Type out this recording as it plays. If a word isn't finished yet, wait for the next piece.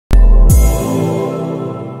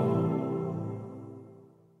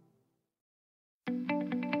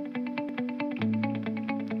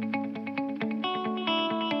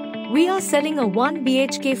We are selling a 1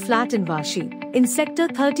 BHK flat in Vashi. In Sector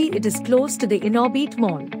 30, it is close to the Inorbit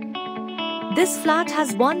Mall. This flat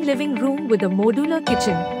has one living room with a modular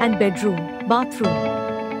kitchen and bedroom,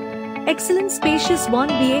 bathroom. Excellent spacious 1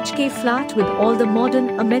 BHK flat with all the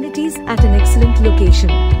modern amenities at an excellent location.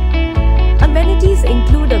 Amenities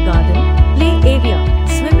include a garden, play area,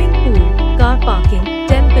 swimming pool, car parking,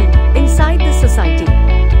 temple, inside the society.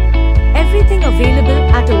 Everything available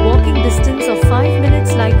at a walking distance of 5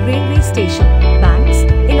 minutes like railway station, banks,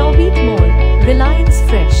 Inorbit Mall, Reliance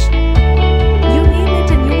Fresh. You name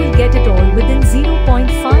it and you will get it all within 0.5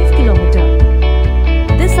 km.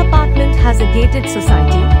 This apartment has a gated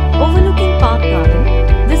society, overlooking park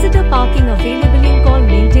garden, visitor parking, AvailableOn-Call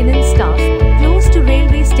maintenance staff, close to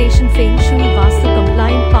Railway StationFeng Shui, Vaastu,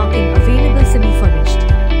 compliant parking.